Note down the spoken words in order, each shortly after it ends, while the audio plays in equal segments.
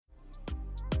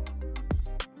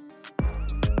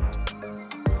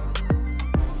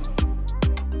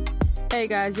Hey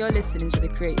guys, you're listening to the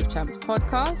Creative Champs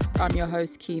podcast. I'm your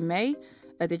host, Key May,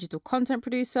 a digital content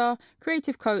producer,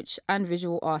 creative coach, and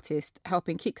visual artist,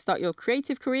 helping kickstart your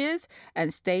creative careers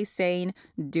and stay sane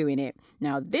doing it.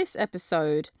 Now, this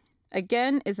episode,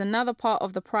 again, is another part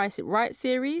of the Price It Right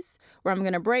series, where I'm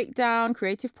going to break down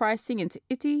creative pricing into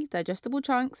itty, digestible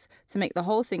chunks to make the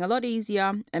whole thing a lot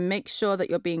easier and make sure that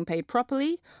you're being paid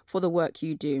properly for the work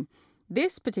you do.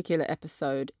 This particular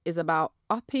episode is about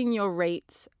upping your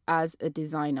rates as a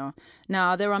designer.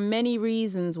 Now, there are many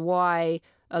reasons why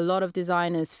a lot of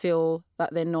designers feel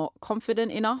that they're not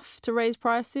confident enough to raise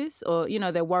prices, or,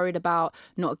 they're worried about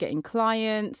not getting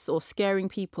clients or scaring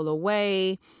people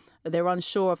away. They're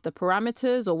unsure of the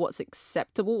parameters or what's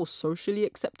acceptable or socially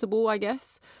acceptable, I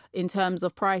guess, in terms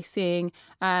of pricing.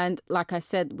 And like I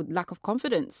said, with lack of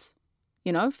confidence,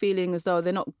 feeling as though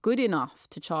they're not good enough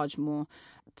to charge more.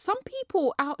 Some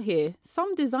people out here,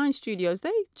 some design studios,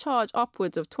 they charge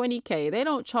upwards of 20K. They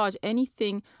don't charge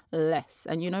anything less.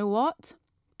 And you know what?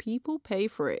 People pay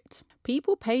for it.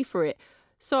 People pay for it.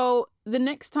 So the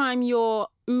next time you're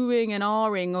oohing and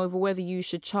ahhing over whether you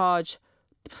should charge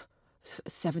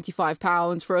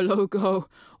 £75 for a logo,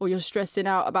 or you're stressing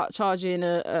out about charging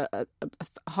a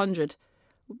 100,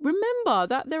 remember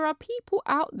that there are people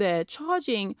out there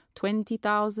charging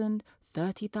 20,000,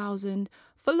 30,000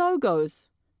 for logos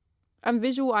and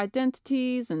visual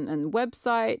identities and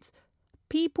websites.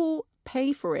 People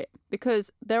pay for it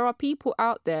because there are people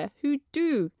out there who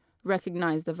do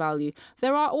recognize the value.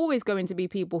 There are always going to be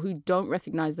people who don't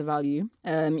recognize the value.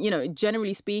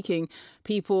 Generally speaking,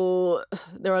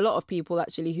 there are a lot of people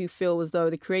actually who feel as though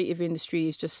the creative industry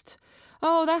is just,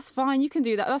 oh, that's fine, you can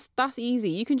do that. That's easy.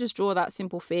 You can just draw that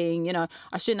simple thing.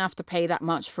 I shouldn't have to pay that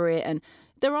much for it. And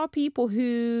there are people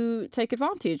who take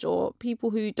advantage, or people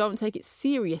who don't take it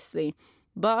seriously.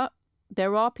 But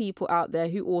there are people out there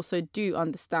who also do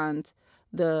understand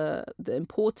the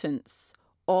importance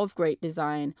of great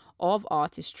design, of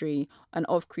artistry, and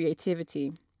of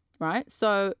creativity, right?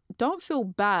 So don't feel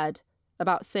bad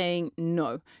about saying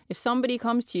no. If somebody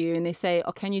comes to you and they say,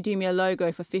 oh, can you do me a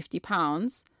logo for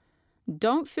 £50?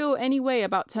 Don't feel any way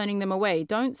about turning them away.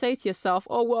 Don't say to yourself,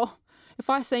 oh, well, if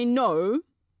I say no,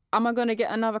 am I going to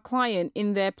get another client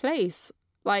in their place?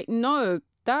 Like, no,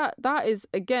 that is,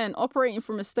 again, operating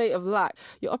from a state of lack.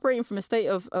 You're operating from a state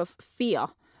of fear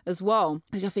as well,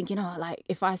 because you're thinking,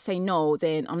 if I say no,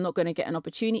 then I'm not going to get an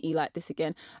opportunity like this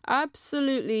again.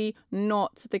 Absolutely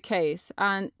not the case.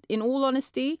 And in all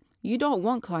honesty, you don't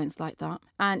want clients like that.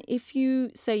 And if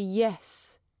you say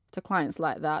yes to clients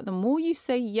like that, the more you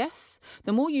say yes,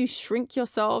 the more you shrink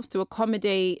yourselves to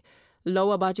accommodate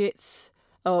lower budgets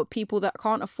or people that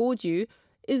can't afford you,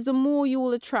 is the more you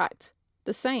will attract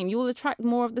the same. You will attract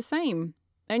more of the same.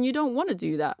 And you don't want to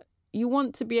do that. You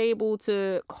want to be able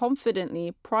to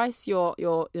confidently price your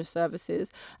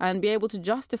services and be able to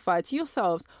justify to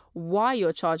yourselves why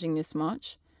you're charging this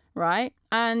much, right?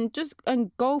 And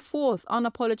go forth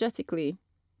unapologetically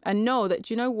and know that,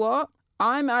 you know what?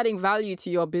 I'm adding value to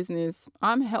your business.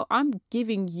 I'm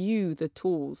giving you the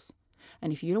tools.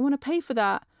 And if you don't want to pay for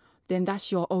that, then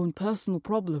that's your own personal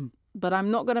problem. But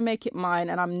I'm not going to make it mine,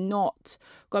 and I'm not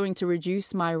going to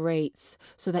reduce my rates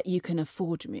so that you can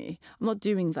afford me. I'm not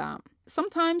doing that.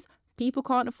 Sometimes people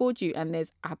can't afford you, and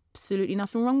there's absolutely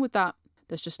nothing wrong with that.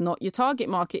 That's just not your target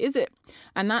market, is it?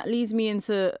 And that leads me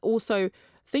into also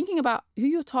thinking about who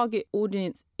your target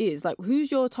audience is. Like,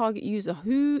 who's your target user?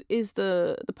 Who is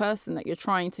the person that you're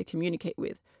trying to communicate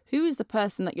with? Who is the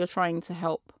person that you're trying to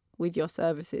help with your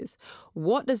services?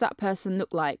 What does that person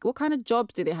look like? What kind of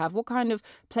jobs do they have? What kind of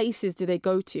places do they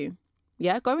go to?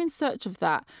 Yeah, go in search of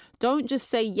that. Don't just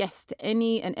say yes to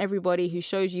any and everybody who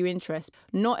shows you interest.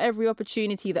 Not every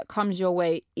opportunity that comes your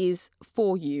way is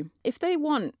for you. If they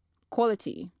want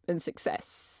quality and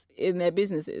success in their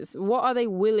businesses, what are they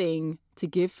willing to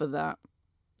give for that?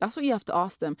 That's what you have to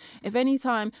ask them. If any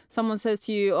time someone says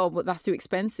to you, oh, but that's too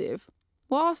expensive,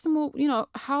 well, ask them, well,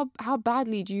 how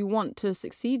badly do you want to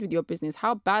succeed with your business?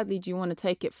 How badly do you want to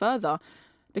take it further?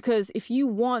 Because if you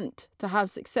want to have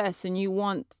success and you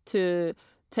want to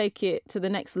take it to the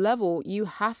next level, you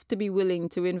have to be willing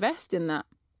to invest in that.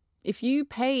 If you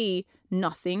pay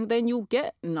nothing, then you'll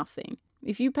get nothing.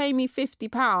 If you pay me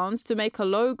 £50 to make a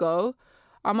logo,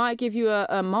 I might give you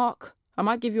a mark.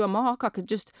 I could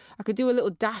do a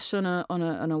little dash on a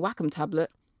Wacom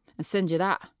tablet and send you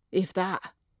that, if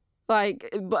that.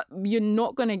 But you're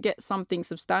not going to get something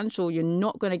substantial. You're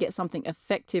not going to get something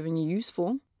effective and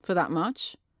useful for that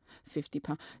much.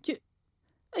 £50.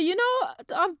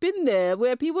 I've been there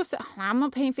where people say, I'm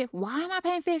not paying why am I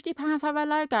paying £50 for a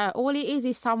logo? All it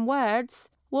is some words.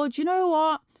 Well, do you know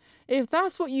what? If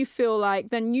that's what you feel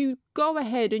like, then you go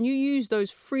ahead and you use those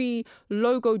free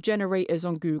logo generators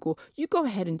on Google. You go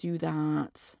ahead and do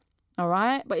that. All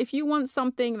right. But if you want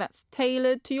something that's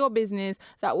tailored to your business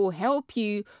that will help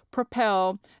you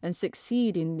propel and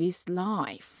succeed in this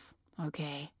life,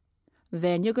 okay,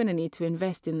 then you're going to need to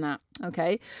invest in that.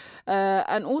 Okay.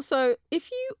 And also,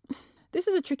 this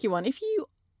is a tricky one. If you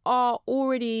are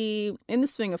already in the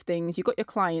swing of things, you've got your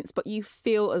clients, but you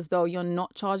feel as though you're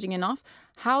not charging enough,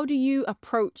 how do you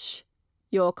approach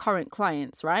your current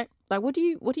clients, right? Like, what do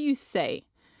you say?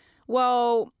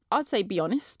 Well, I'd say be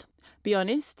honest,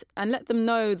 and let them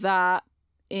know that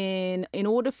in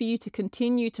order for you to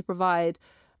continue to provide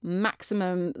the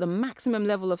maximum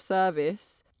level of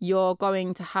service, you're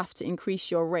going to have to increase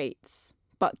your rates.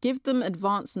 But give them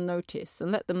advance notice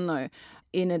and let them know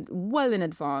in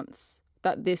advance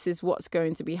that this is what's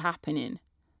going to be happening,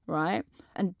 right?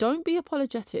 And don't be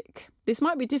apologetic. This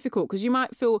might be difficult because you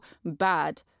might feel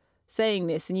bad saying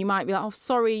this and you might be like, oh,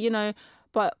 sorry,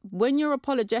 but when you're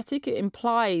apologetic, it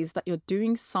implies that you're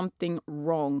doing something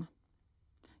wrong.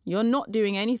 You're not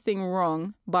doing anything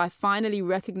wrong by finally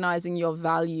recognizing your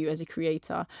value as a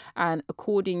creator and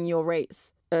according your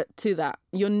rates to that.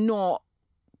 You're not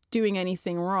doing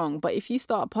anything wrong. But if you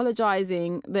start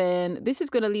apologizing, then this is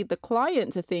going to lead the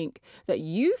client to think that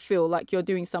you feel like you're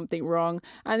doing something wrong.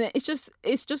 And it's just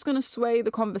going to sway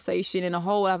the conversation in a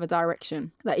whole other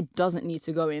direction that it doesn't need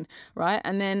to go in, right?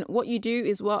 And then what you do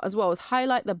is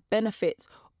highlight the benefits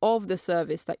of the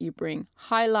service that you bring.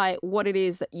 Highlight what it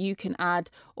is that you can add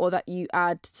or that you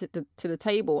add to the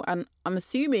table. And I'm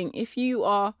assuming if you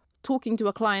are talking to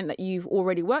a client that you've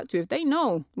already worked with, they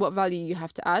know what value you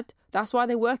have to add. That's why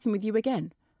they're working with you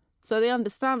again. So they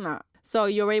understand that. So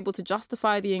you're able to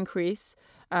justify the increase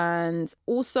and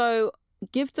also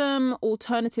give them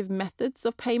alternative methods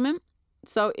of payment.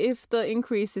 So if the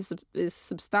increase is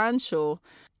substantial,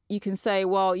 you can say,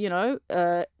 well,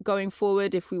 going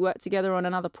forward, if we work together on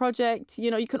another project,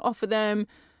 you can offer them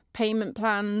payment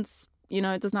plans. It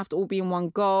doesn't have to all be in one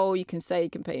go. You can say you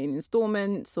can pay in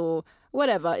installments or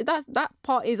whatever. That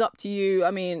part is up to you.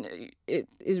 I mean, it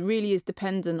really is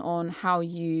dependent on how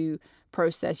you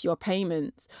process your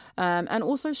payments, and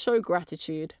also show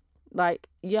gratitude. Like,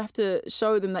 you have to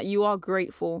show them that you are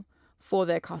grateful for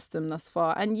their custom thus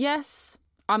far. And yes,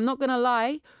 I'm not going to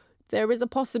lie, there is a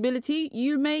possibility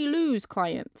you may lose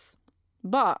clients.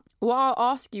 But what I'll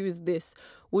ask you is this: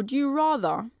 would you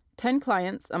rather 10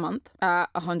 clients a month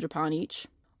at £100 each,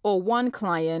 or one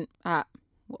client at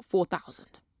 4,000?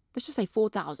 Let's just say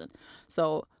 4,000.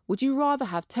 So would you rather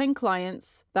have 10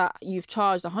 clients that you've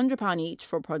charged £100 each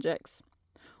for projects,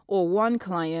 or one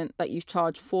client that you've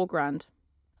charged £4,000?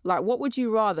 Like, what would you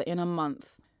rather in a month?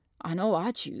 I know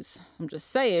I choose. I'm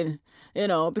just saying,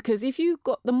 because if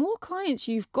the more clients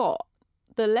you've got,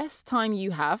 the less time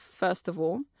you have, first of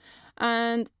all,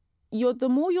 and the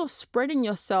more you're spreading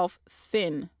yourself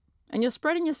thin. And you're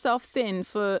spreading yourself thin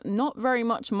for not very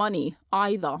much money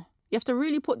either. You have to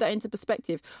really put that into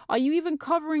perspective. Are you even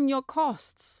covering your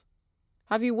costs?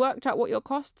 Have you worked out what your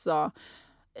costs are?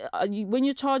 When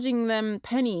you're charging them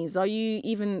pennies, are you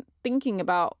even thinking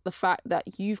about the fact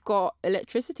that you've got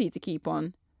electricity to keep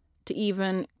on to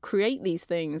even create these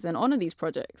things and honor these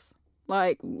projects?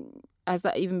 Like, has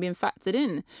that even been factored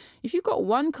in? If you've got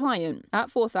one client at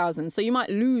 4,000, so you might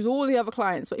lose all the other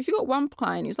clients, but if you've got one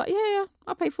client who's like, yeah,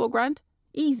 I'll pay £4,000,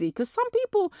 easy. Because some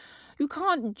people, you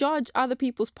can't judge other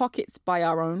people's pockets by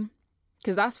our own,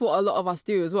 because that's what a lot of us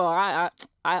do as well.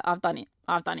 I've done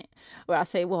it. Where I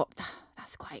say, well,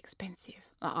 that's quite expensive.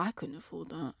 I couldn't afford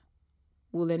that.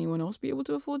 Will anyone else be able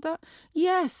to afford that?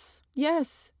 Yes.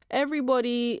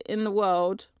 Everybody in the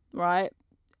world, right?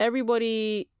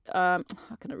 Everybody. How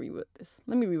can I reword this?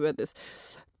 Let me reword this.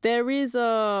 There's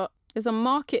a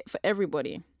market for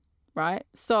everybody, right?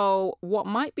 So what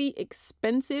might be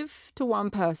expensive to one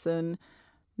person,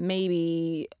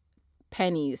 maybe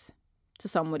pennies to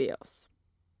somebody else,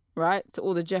 right? To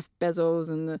all the Jeff Bezos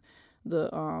and the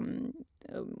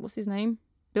what's his name?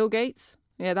 Bill Gates.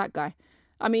 Yeah, that guy.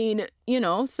 I mean,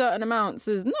 certain amounts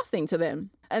is nothing to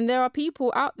them. And there are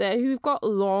people out there who've got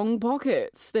long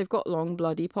pockets. They've got long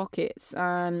bloody pockets,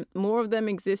 and more of them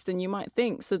exist than you might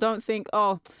think. So don't think,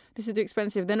 oh, this is too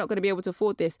expensive, they're not going to be able to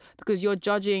afford this, because you're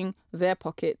judging their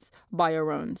pockets by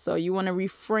your own. So you want to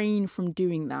refrain from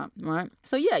doing that, right?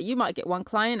 So yeah, you might get one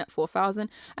client at 4,000,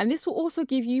 and this will also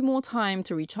give you more time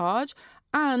to recharge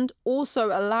and also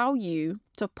allow you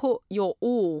to put your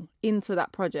all into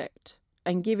that project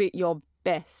and give it your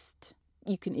best.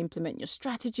 You can implement your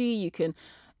strategy. You can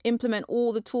implement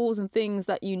all the tools and things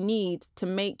that you need to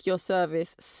make your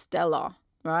service stellar,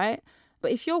 right?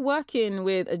 But if you're working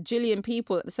with a jillion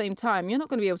people at the same time, you're not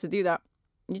going to be able to do that.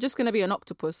 You're just going to be an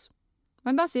octopus.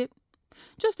 And that's it.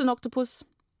 Just an octopus.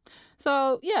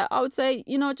 So, yeah, I would say,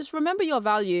 just remember your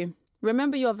value.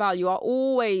 Remember your value. I'll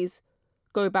always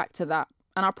go back to that.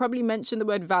 And I'll probably mention the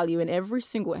word value in every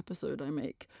single episode I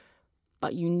make.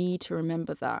 But you need to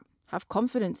remember that. Have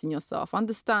confidence in yourself.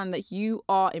 Understand that you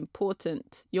are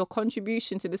important. Your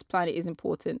contribution to this planet is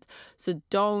important. So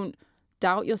don't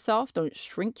doubt yourself. Don't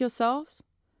shrink yourselves.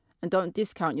 And don't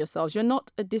discount yourselves. You're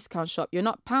not a discount shop. You're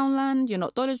not Poundland. You're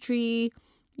not Dollar Tree.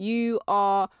 You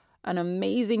are an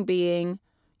amazing being.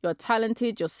 You're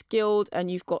talented. You're skilled. And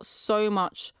you've got so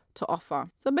much to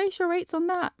offer. So base your rates on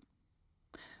that.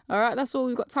 All right, that's all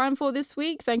we've got time for this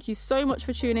week. Thank you so much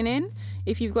for tuning in.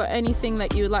 If you've got anything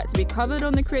that you would like to be covered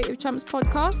on the Creative Champs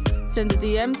podcast, send a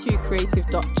DM to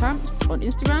creative.champs on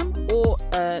Instagram or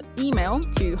email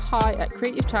to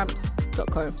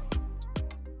hi@creativechamps.co.